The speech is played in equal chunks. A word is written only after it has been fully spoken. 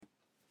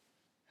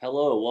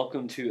Hello,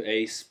 welcome to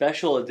a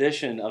special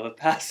edition of A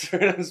Pastor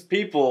and His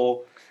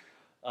People.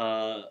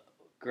 Pastor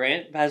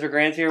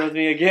Grant's here with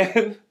me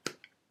again.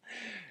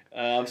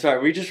 I'm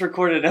sorry, we just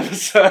recorded an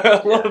episode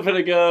a little bit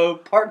ago,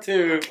 part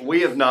 2.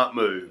 We have not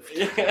moved.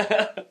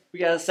 Yeah, we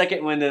got a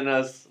second wind in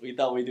us. We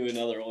thought we'd do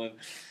another one.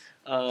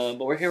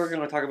 But we're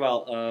going to talk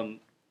about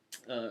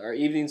our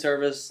evening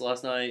service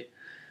last night.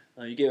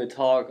 You gave a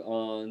talk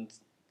on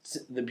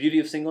the beauty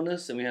of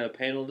singleness, and we had a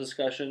panel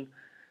discussion.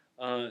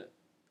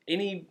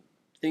 Anything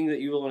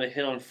that you want to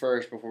hit on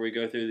first before we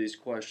go through these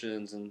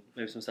questions and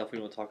maybe some stuff we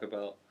want to talk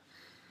about?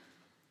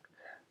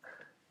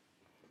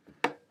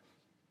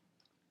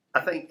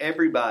 I think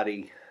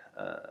everybody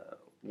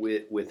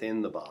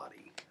within the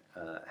body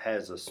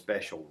has a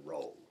special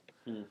role.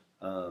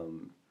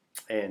 And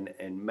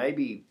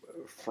maybe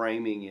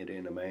framing it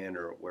in a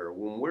manner where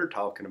when we're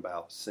talking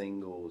about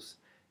singles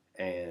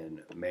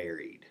and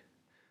married,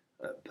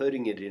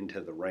 putting it into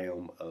the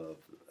realm of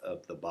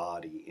the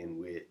body in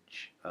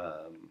which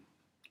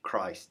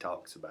Christ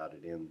talks about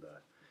it in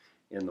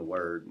the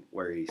Word,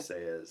 where he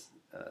says,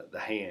 the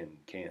hand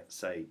can't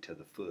say to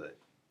the foot,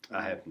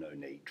 I have no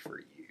need for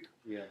you.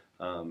 Yeah.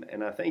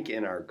 And I think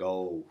in our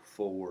goal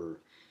for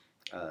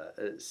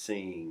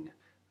seeing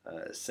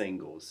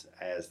singles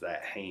as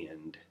that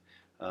hand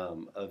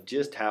of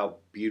just how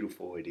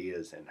beautiful it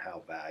is and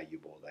how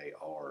valuable they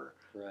are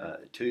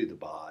to the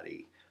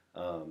body.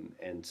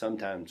 And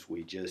sometimes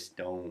we just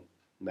don't,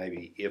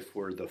 maybe if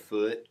we're the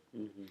foot,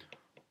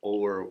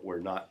 or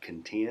we're not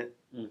content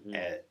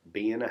at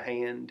being a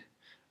hand,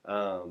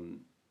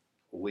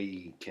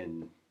 we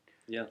can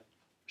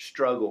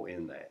struggle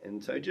in that.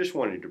 And so just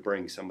wanted to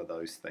bring some of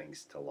those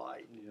things to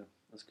light. Yeah,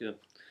 that's good.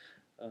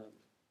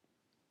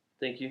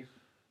 Thank you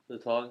for the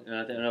talk. And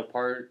I know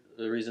part of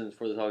the reason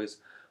for the talk is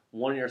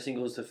wanting our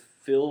singles to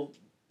feel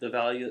the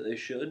value that they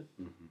should.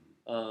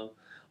 But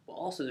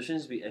also there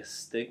seems to be a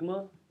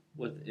stigma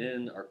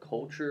within our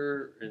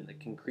culture, and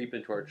it can creep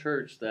into our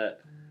church,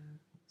 that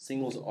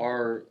singles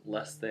are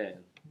less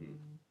than.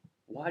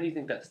 Why do you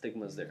think that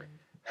stigma is there?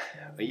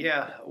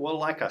 Yeah, well,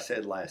 like I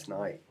said last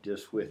night,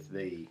 just with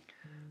the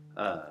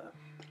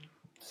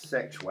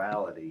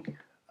sexuality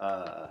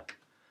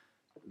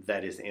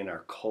that is in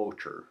our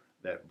culture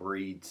that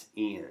breeds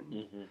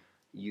in,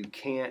 you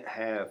can't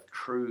have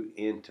true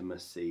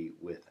intimacy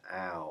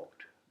without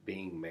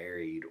being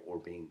married or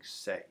being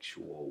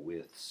sexual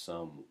with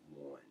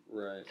someone.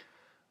 Right.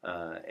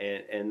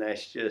 And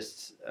that's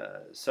just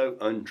so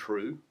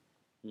untrue.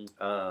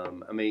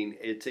 I mean,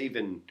 it's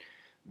even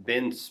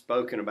been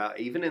spoken about,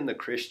 even in the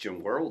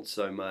Christian world,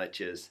 so much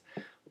as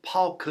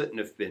Paul couldn't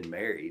have been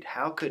married.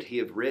 How could he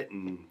have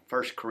written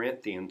 1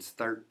 Corinthians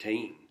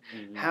 13?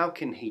 How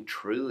can he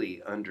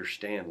truly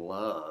understand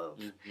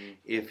love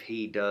if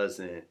he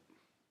doesn't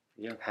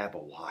have a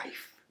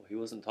wife? Well, he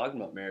wasn't talking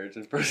about marriage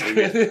in 1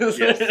 Corinthians.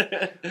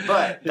 Yes.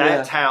 But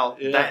that's how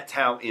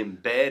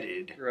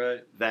embedded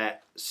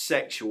that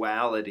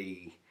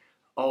sexuality,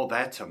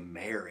 that's a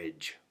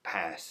marriage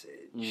passage.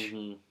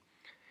 You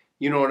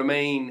know what I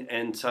mean?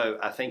 And so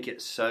I think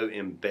it's so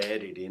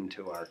embedded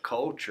into our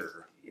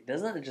culture.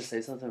 Doesn't that just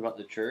say something about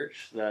the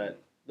church, that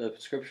the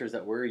scriptures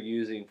that we're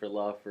using for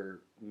love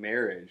for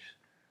marriage,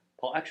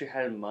 Paul actually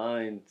had in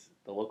mind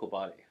the local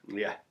body?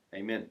 Yeah,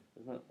 amen.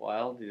 Isn't that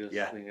wild?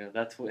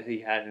 That's what he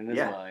had in his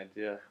mind.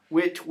 Yeah.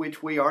 Which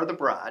we are the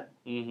bride.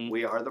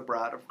 We are the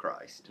bride of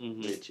Christ,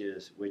 which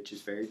is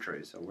very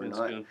true. So we're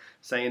not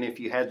saying if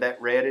you had that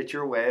red at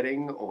your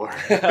wedding or.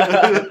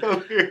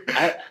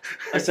 I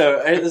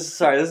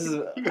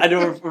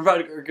know we're about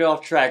to go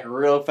off track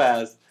real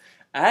fast.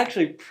 I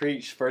actually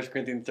preached 1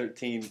 Corinthians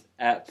 13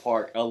 at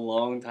Park a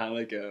long time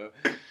ago,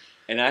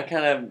 and I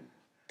kind of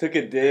took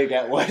a dig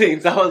at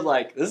weddings. I was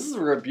like, this is a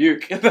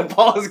rebuke that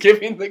Paul is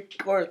giving the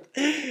court.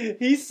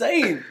 He's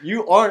saying,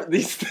 you aren't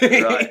these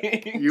things.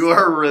 Right. You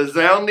are a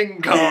resounding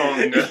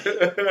gong.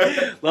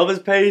 Love is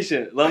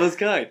patient. Love is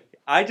kind.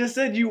 I just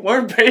said you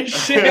weren't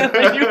patient.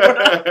 And you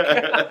were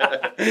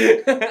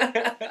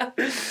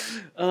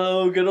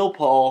Oh, good old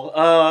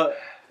Paul.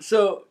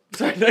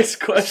 Sorry, next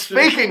question.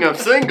 Speaking of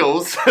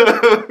singles.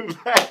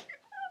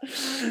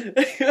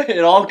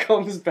 It all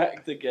comes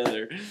back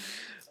together.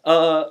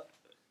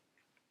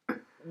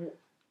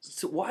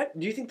 So why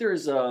do you think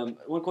there's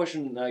one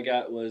question I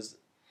got was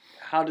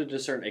how to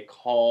discern a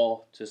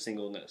call to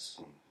singleness?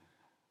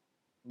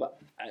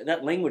 But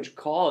that language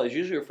call is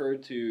usually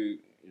referred to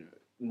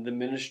the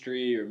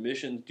ministry or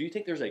missions. Do you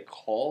think there's a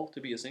call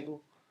to be a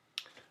single?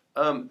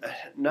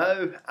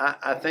 No,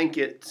 I think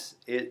it's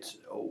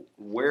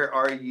where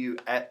are you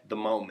at the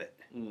moment?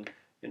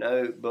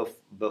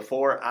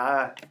 Before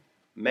I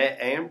met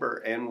Amber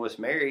and was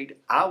married,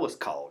 I was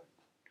called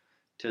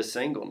to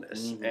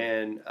singleness,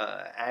 and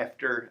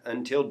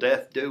until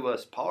death do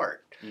us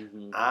part,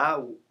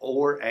 I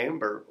or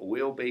Amber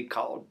will be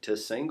called to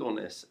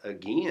singleness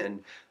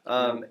again.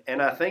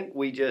 And I think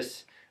we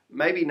just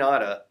maybe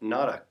not a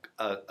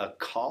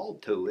call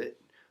to it,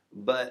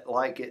 but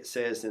like it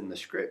says in the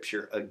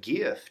scripture, a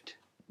gift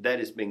that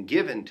has been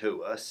given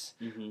to us.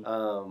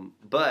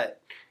 But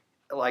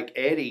like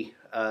Eddie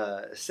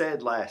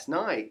said last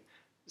night,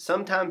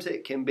 sometimes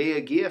it can be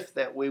a gift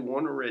that we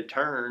want to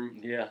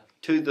return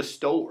to the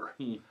store.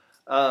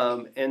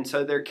 And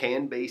so there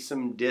can be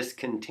some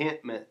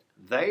discontentment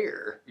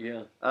there.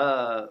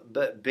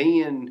 But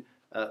being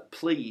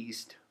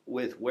pleased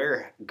with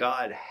where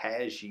God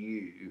has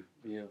you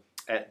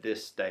at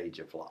this stage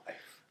of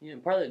life. Yeah,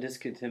 and part of that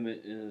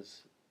discontentment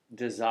is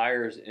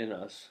desires in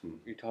us.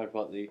 You talked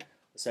about the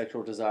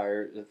sexual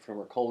desire from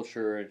our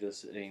culture and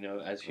just,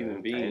 as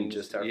human beings. And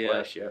just our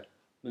flesh, And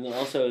then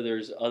also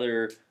there's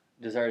other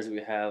desires that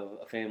we have,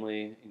 a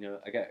family.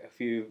 I got a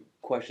few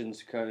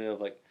questions kind of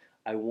like,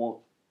 I want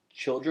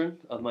children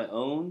of my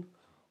own,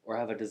 or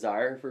have a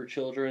desire for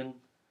children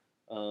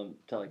to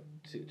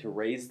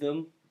raise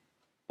them,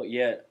 but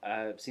yet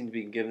I seem to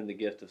be given the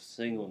gift of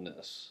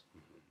singleness.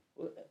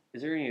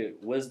 Is there any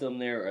wisdom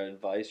there or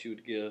advice you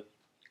would give?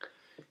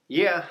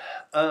 Yeah,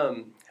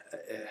 I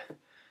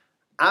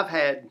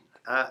had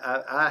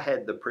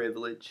the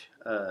privilege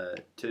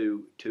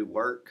to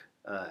work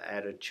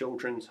at a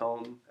children's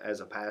home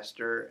as a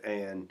pastor,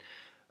 and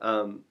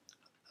a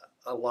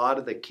lot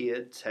of the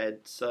kids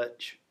had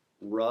such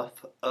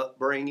rough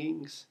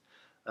upbringings.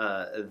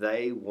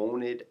 They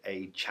wanted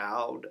a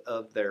child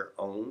of their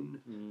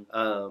own,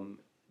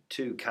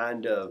 to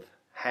kind of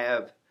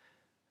have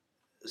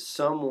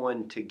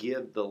someone to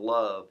give the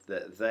love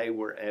that they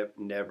were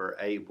never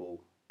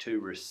able to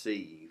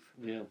receive.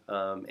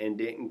 And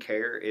didn't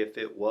care if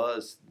it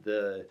was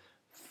the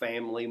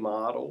family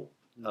model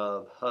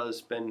of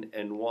husband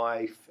and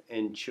wife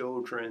and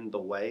children, the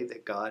way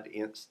that God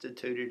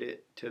instituted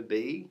it to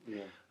be,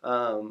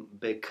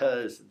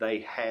 because they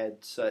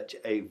had such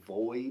a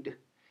void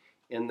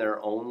in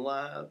their own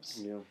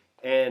lives.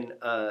 And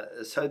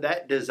so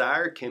that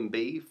desire can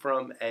be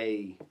from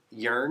a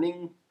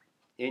yearning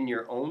in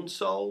your own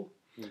soul,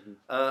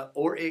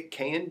 or it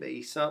can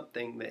be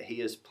something that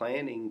He is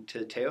planning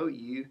to tell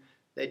you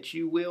that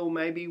you will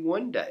maybe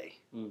one day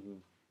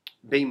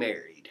be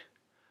married.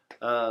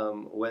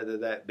 Whether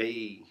that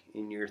be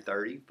in your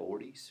 30s,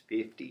 40s,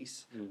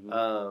 50s.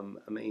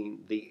 I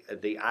mean,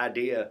 the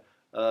idea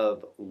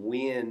of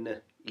when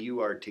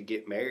you are to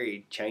get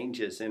married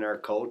changes in our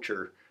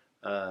culture,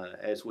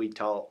 as we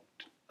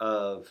talked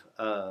of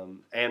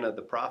Anna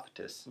the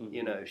prophetess.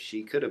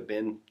 She could have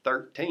been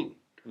 13.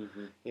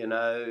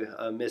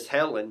 Miss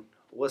Helen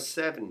was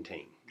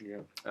 17.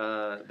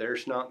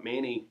 There's not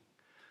many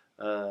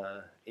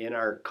in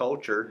our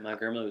culture. My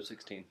grandmother was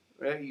 16.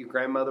 Well, your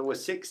grandmother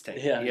was 16.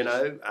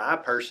 I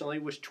personally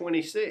was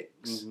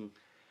 26.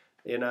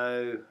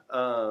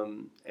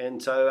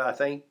 And so I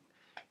think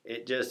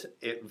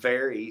it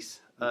varies,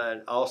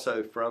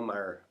 also from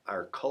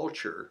our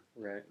culture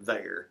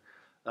there.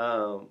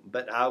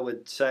 But I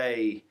would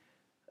say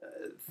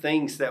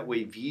things that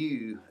we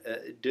view,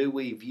 do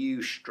we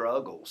view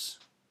struggles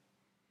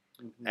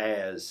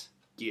as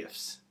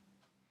gifts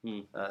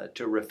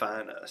to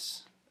refine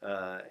us?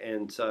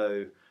 And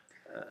so...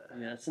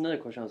 that's another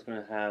question I was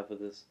going to have with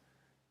this,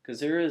 because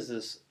there is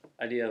this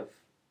idea of,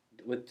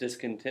 with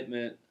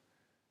discontentment,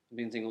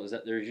 being single, is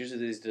that there's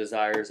usually these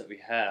desires that we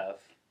have,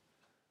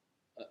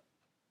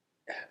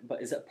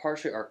 but is that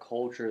partially our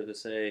culture to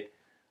say,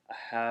 I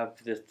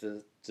have this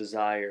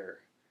desire,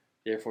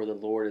 therefore the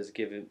Lord has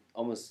given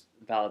almost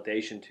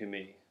validation to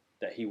me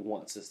that He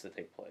wants this to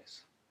take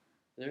place?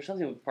 Is there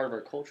something part of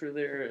our culture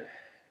there?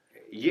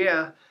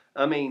 Yeah,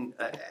 I mean,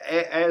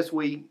 as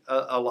we,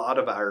 a lot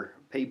of our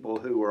people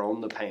who were on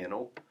the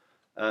panel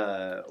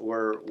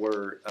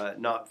were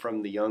not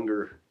from the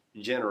younger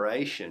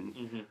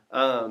generation.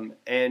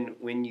 And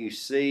when you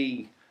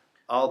see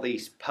all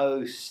these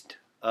posts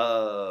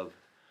of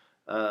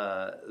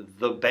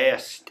the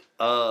best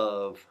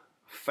of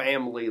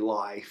family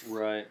life,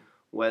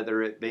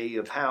 whether it be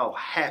of how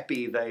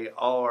happy they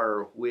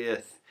are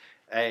with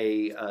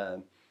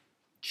a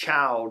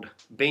child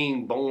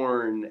being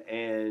born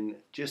and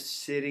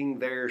just sitting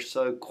there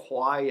so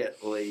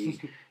quietly.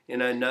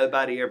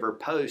 Nobody ever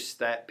posts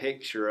that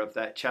picture of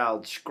that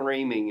child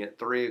screaming at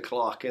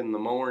 3:00 in the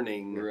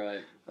morning.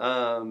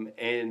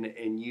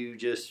 And you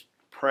just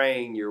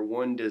praying your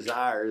one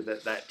desire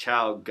that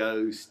child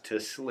goes to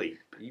sleep.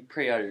 You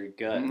pray out of your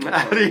gut.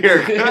 Out of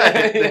your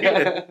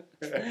gut.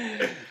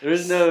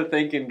 There's no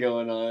thinking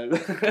going on.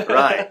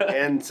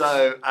 And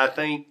so I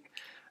think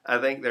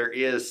there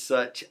is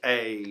such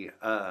a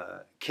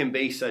can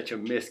be such a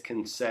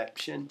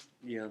misconception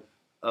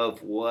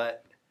of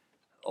what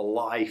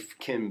life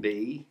can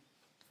be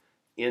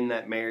in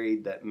that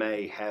married, that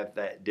may have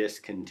that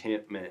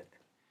discontentment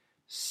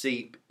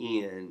seep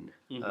in,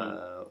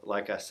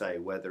 like I say,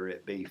 whether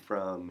it be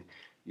from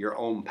your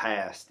own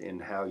past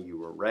and how you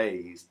were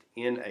raised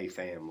in a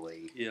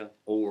family,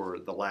 or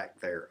the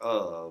lack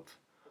thereof,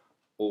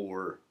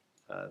 or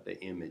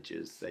the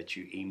images that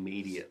you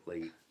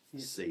immediately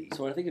see.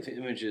 So when I think of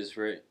images,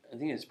 I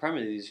think it's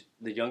primarily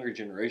the younger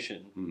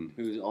generation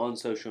who's on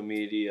social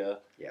media.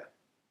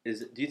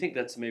 Do you think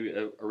that's maybe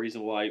a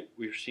reason why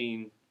we're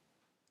seeing,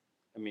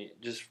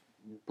 just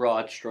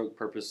broad stroke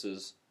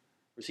purposes,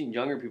 we're seeing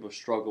younger people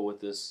struggle with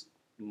this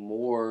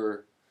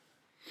more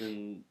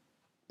than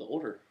the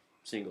older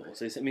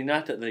singles. I mean,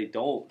 not that they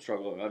don't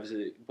struggle,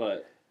 obviously, but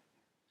there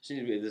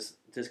seems to be this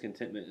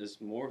discontentment is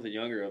more of the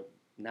younger of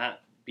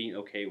not being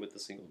okay with the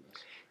singleness.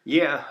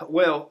 Yeah,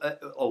 well,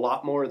 a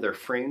lot more of their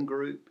friend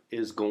group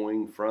is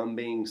going from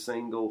being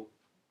single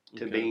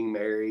to being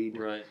married.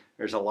 Right.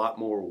 There's a lot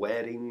more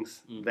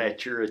weddings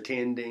that you're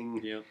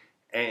attending. Yeah.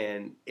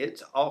 And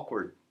it's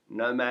awkward.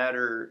 No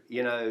matter,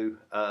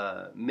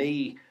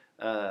 me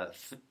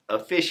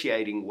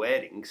officiating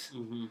weddings,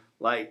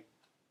 like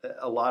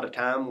a lot of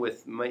time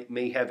with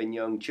me having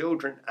young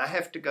children, I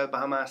have to go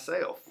by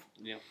myself.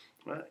 Yeah.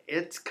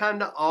 It's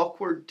kind of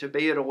awkward to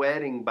be at a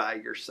wedding by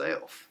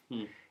yourself.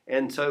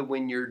 And so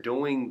when you're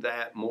doing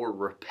that more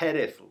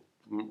repetitively,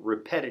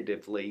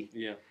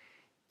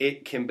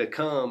 it can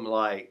become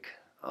like,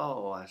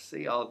 oh, I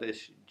see all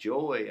this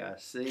joy. I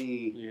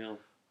see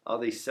all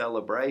these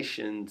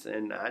celebrations,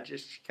 and I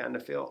just kind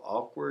of feel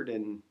awkward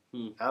and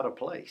out of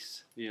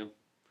place. Yeah.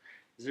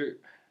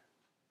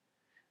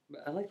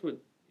 I liked what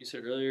you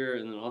said earlier,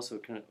 and then also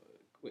kind of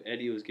what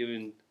Eddie was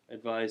giving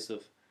advice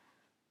of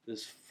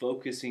this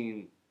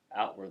focusing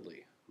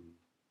outwardly.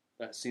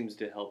 That seems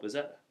to help.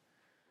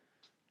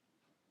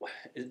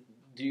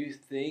 Do you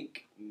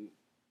think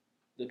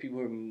the people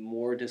who are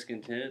more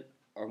discontent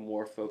are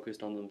more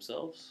focused on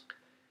themselves?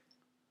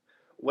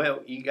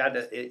 Well, you got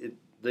to,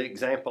 the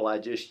example I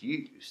just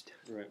used.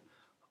 Right.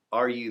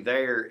 Are you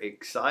there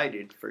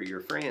excited for your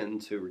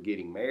friends who are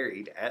getting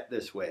married at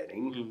this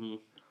wedding?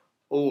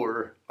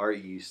 Or are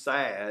you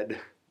sad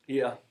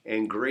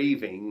and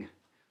grieving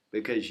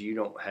because you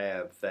don't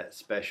have that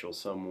special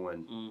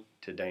someone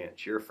to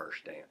dance your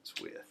first dance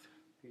with?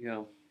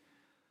 Yeah.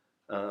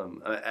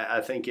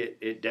 I think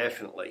it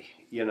definitely,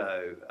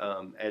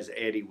 as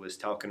Eddie was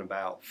talking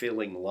about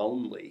feeling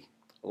lonely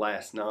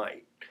last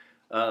night,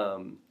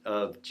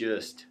 of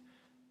just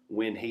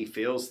when he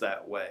feels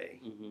that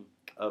way,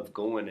 of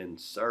going and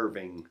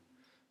serving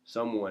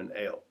someone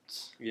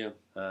else. Yeah.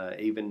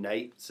 Even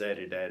Nate said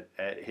it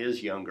at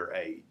his younger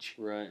age.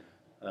 Right.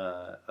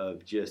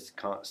 Of just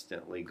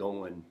constantly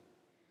going,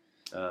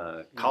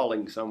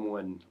 calling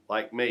someone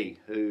like me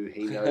who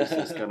he knows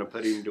is going to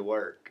put him to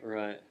work.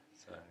 Right.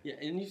 So. Yeah,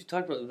 and you've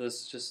talked about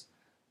this just,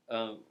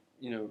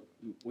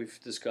 we've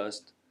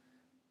discussed,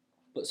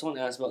 but someone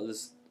asked about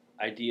this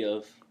idea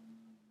of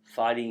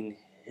fighting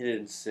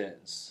hidden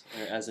sins.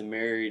 As a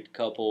married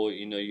couple,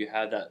 you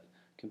have that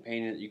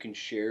companion that you can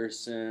share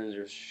sins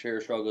or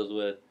share struggles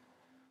with.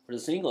 But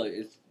as a single,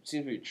 it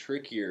seems to be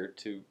trickier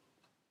to,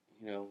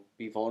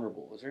 be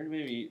vulnerable. Is there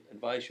maybe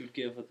advice you would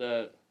give with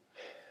that?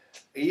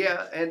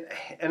 Yeah,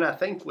 and I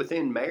think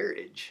within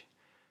marriage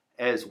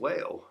as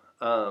well,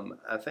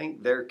 I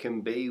think there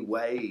can be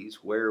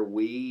ways where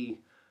we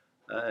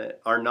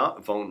are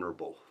not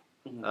vulnerable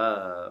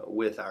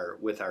with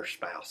our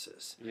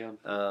spouses. Yeah.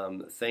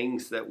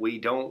 Things that we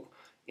don't,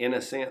 in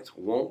a sense,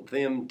 want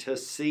them to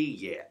see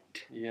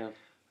yet. Yeah.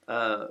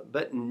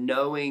 But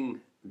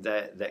knowing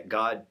that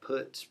God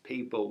puts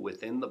people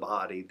within the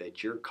body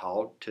that you're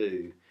called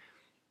to,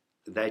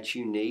 that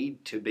you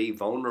need to be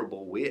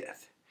vulnerable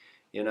with.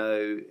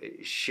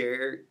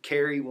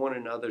 Carry one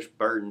another's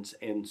burdens,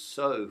 and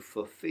so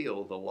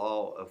fulfill the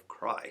law of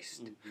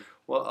Christ.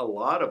 Well, a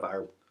lot of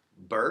our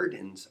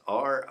burdens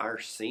are our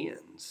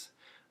sins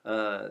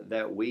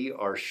that we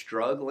are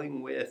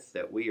struggling with,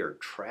 that we are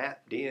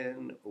trapped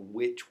in,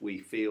 which we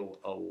feel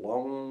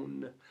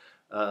alone,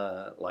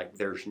 like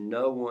there's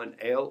no one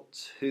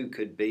else who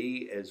could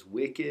be as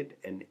wicked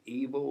and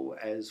evil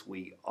as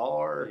we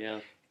are. Yeah.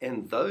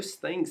 And those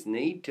things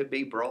need to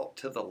be brought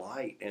to the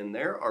light. And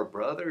there are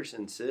brothers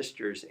and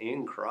sisters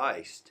in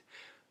Christ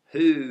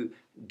who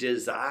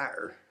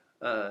desire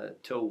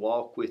to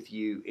walk with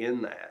you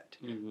in that.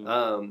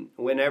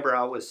 Whenever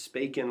I was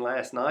speaking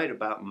last night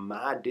about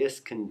my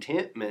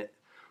discontentment,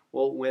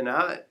 well,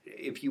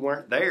 if you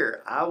weren't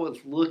there, I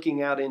was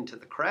looking out into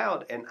the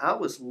crowd, and I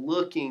was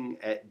looking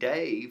at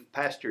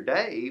Pastor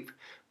Dave,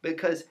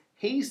 because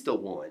he's the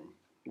one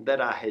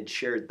that I had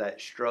shared that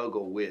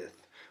struggle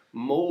with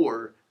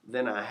more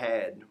than I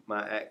had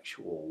my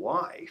actual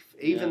wife,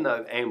 even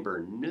though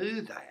Amber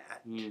knew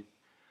that.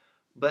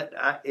 But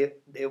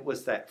it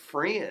was that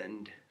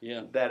friend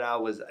that I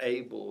was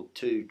able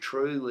to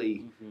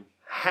truly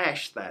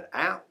hash that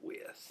out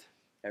with.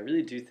 I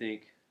really do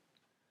think,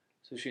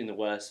 especially in the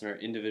West, in our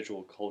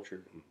individual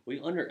culture, we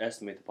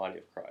underestimate the body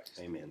of Christ.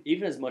 Amen.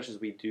 Even as much as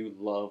we do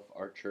love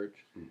our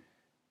church, I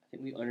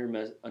think we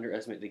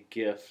underestimate the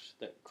gift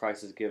that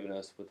Christ has given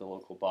us with the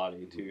local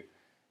body to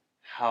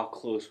how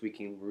close we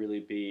can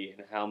really be,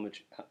 and how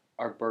much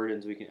our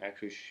burdens we can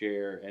actually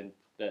share, and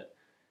that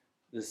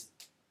this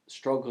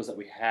struggles that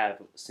we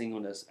have,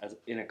 singleness as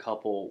in a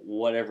couple,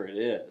 whatever it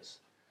is,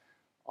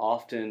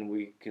 often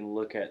we can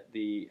look at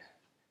it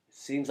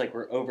seems like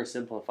we're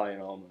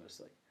oversimplifying almost,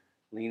 like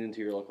lean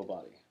into your local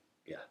body.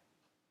 Yeah.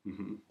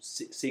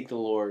 Seek the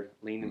Lord,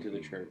 lean into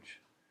the church.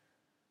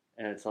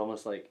 And it's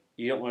almost like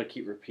you don't want to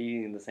keep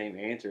repeating the same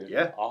answers.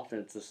 Yeah. Often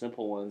it's the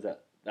simple ones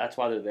that's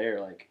why they're there,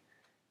 like,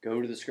 go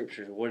to the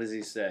scriptures. What does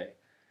he say?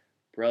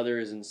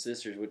 Brothers and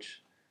sisters,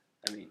 which,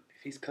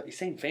 he's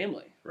saying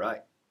family.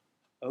 Right.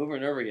 Over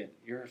and over again.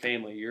 You're a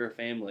family. You're a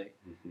family.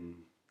 Mm-hmm.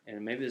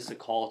 And maybe this is a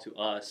call to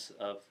us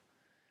of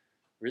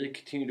really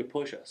continue to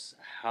push us.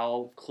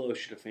 How close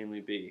should a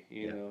family be?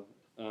 You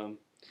know,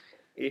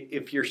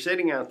 if you're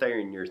sitting out there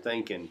and you're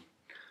thinking,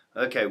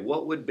 okay,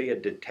 what would be a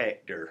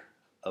detector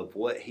of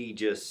what he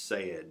just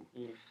said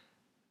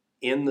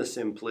in the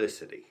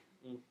simplicity?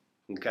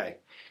 Okay,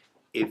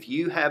 if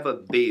you have a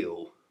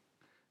bill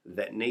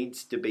that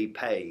needs to be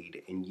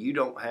paid and you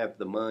don't have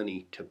the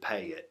money to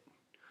pay it,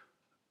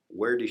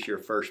 where does your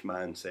first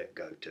mindset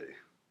go to?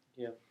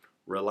 Yeah.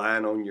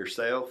 Relying on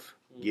yourself,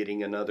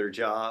 getting another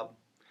job,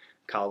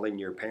 calling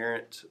your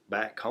parents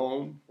back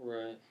home,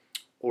 right,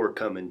 or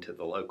coming to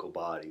the local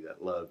body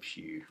that loves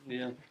you,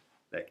 yeah,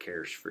 that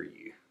cares for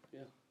you.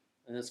 Yeah,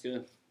 and that's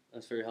good.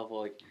 That's very helpful.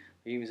 Like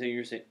even saying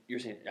you're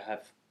saying I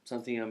have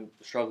something I'm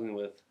struggling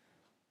with.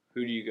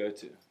 Who do you go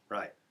to?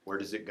 Right. Where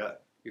does it go?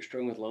 You're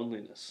struggling with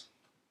loneliness.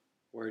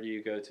 Where do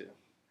you go to?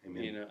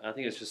 Amen. You know, I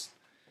think it's just,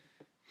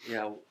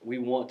 we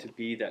want to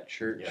be that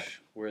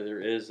church where there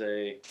is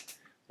a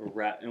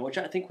wrap, and which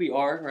I think we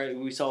are, right?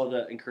 We saw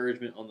the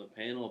encouragement on the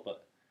panel,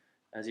 but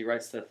as he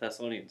writes to the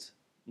Thessalonians,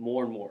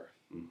 more and more,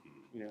 you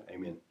know,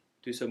 Amen.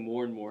 do so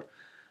more and more.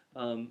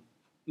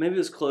 Maybe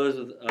let's close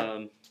with,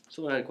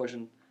 someone had a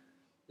question.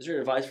 Is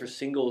there advice for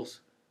singles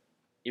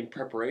in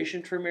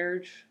preparation for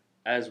marriage,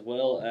 as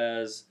well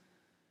as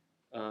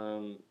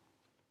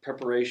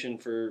preparation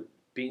for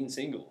being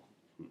single?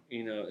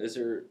 You know, is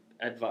there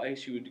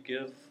advice you would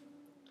give?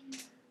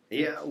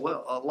 Yeah,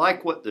 well,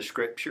 like what the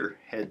scripture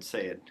had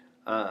said,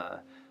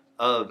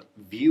 of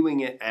viewing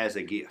it as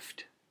a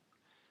gift.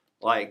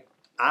 Like,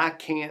 I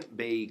can't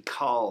be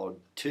called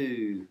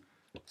to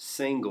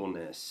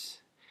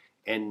singleness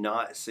and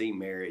not see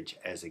marriage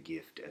as a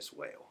gift as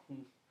well.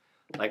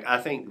 Like,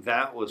 I think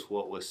that was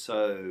what was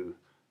so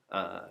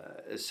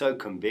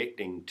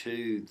convicting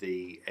to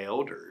the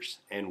elders,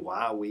 and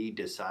why we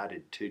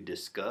decided to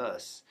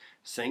discuss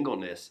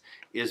singleness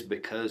is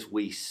because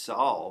we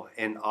saw,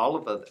 and all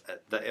of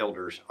the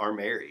elders are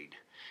married,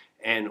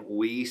 and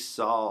we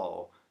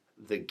saw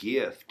the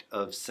gift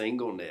of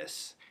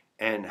singleness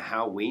and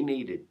how we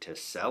needed to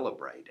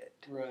celebrate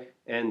it. Right.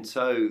 And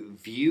so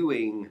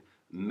viewing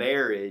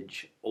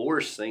marriage or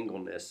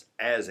singleness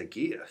as a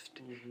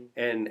gift,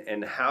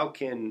 and how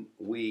can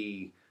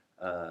we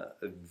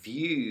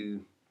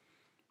view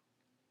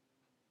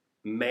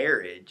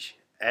marriage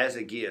as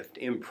a gift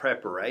in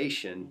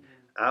preparation,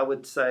 I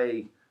would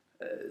say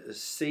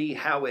see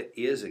how it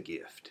is a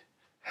gift,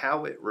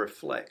 how it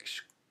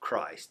reflects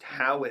Christ,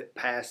 how it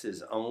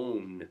passes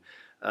on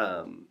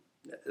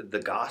the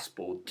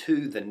gospel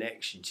to the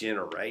next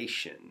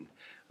generation,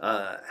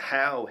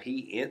 how he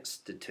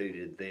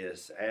instituted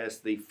this as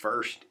the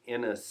first,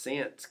 in a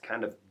sense,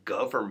 kind of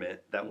government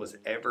that was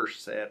ever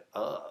set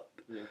up.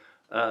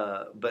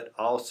 But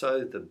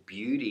also the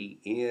beauty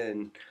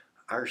in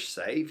our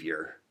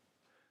Savior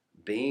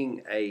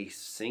being a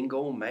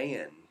single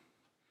man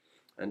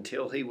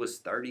until he was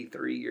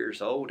 33 years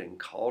old and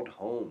called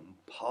home.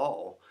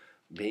 Paul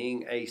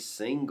being a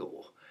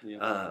single,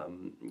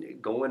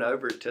 going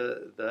over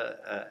to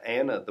the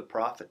Anna the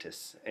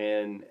prophetess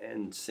and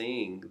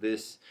seeing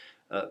this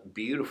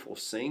beautiful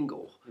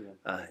single,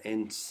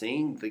 and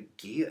seeing the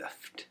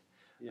gift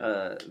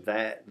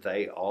that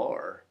they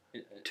are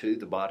to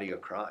the body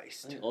of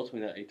Christ. I think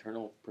ultimately that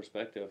eternal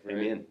perspective, right?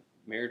 Amen.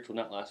 Marriage will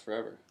not last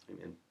forever.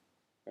 Amen.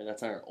 Right?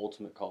 That's not our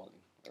ultimate calling.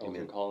 Our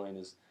Amen. ultimate calling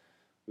is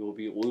we'll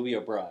be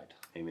a bride.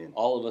 Amen.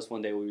 All of us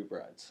one day will be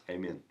brides.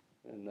 Amen.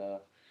 And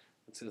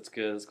that's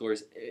good. That's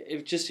glorious.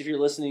 If you're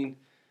listening,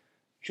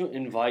 I should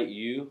invite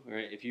you,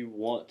 right? If you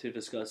want to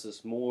discuss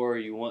this more,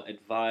 you want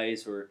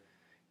advice, or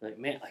like,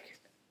 man, I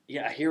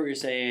hear what you're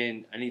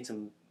saying. I need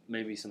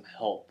maybe some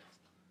help.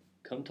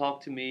 Come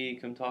talk to me.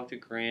 Come talk to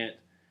Grant.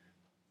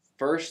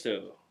 First,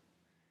 though,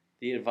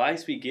 the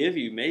advice we give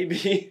you may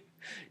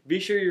be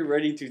sure you're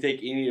ready to take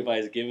any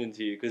advice given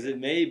to you, because it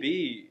may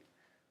be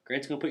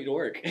Grant's going to put you to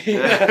work.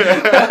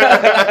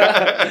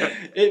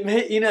 It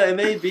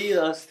may be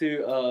us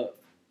to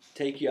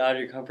take you out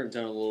of your comfort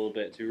zone a little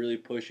bit, to really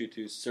push you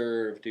to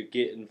serve, to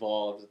get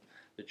involved with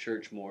the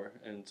church more.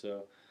 And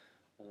so,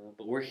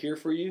 but we're here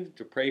for you,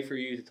 to pray for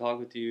you, to talk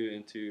with you,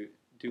 and to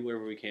do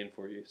whatever we can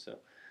for you. So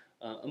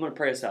I'm going to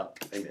pray us out.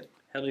 Amen.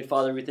 Heavenly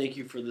Father, we thank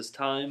you for this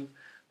time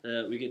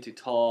that we get to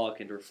talk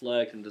and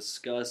reflect and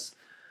discuss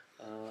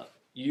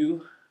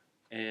you,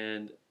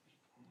 and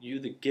you,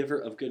 the giver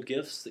of good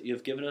gifts that you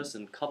have given us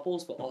in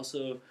couples, but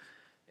also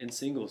in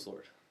singles,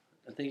 Lord.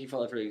 I thank you,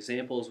 Father, for the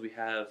examples we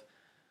have,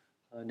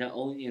 not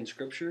only in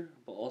Scripture,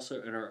 but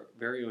also in our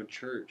very own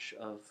church,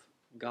 of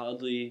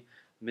godly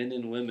men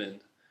and women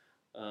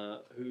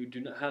who do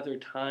not have their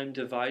time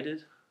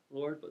divided,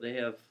 Lord, but they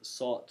have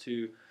sought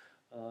to,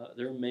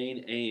 their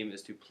main aim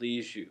is to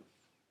please you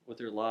with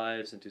their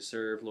lives and to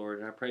serve, Lord.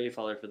 And I pray,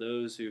 Father, for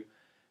those who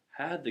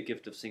had the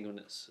gift of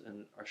singleness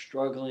and are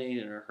struggling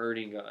and are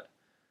hurting, God.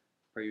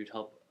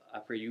 I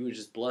pray you would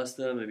just bless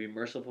them and be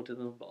merciful to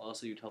them, but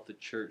also you'd help the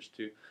church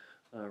to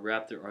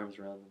wrap their arms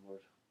around them,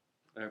 Lord.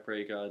 And I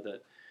pray, God,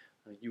 that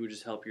you would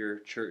just help your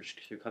church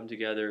to come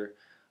together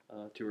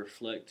to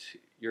reflect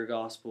your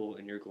gospel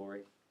and your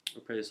glory.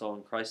 We pray this all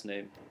in Christ's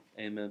name.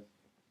 Amen.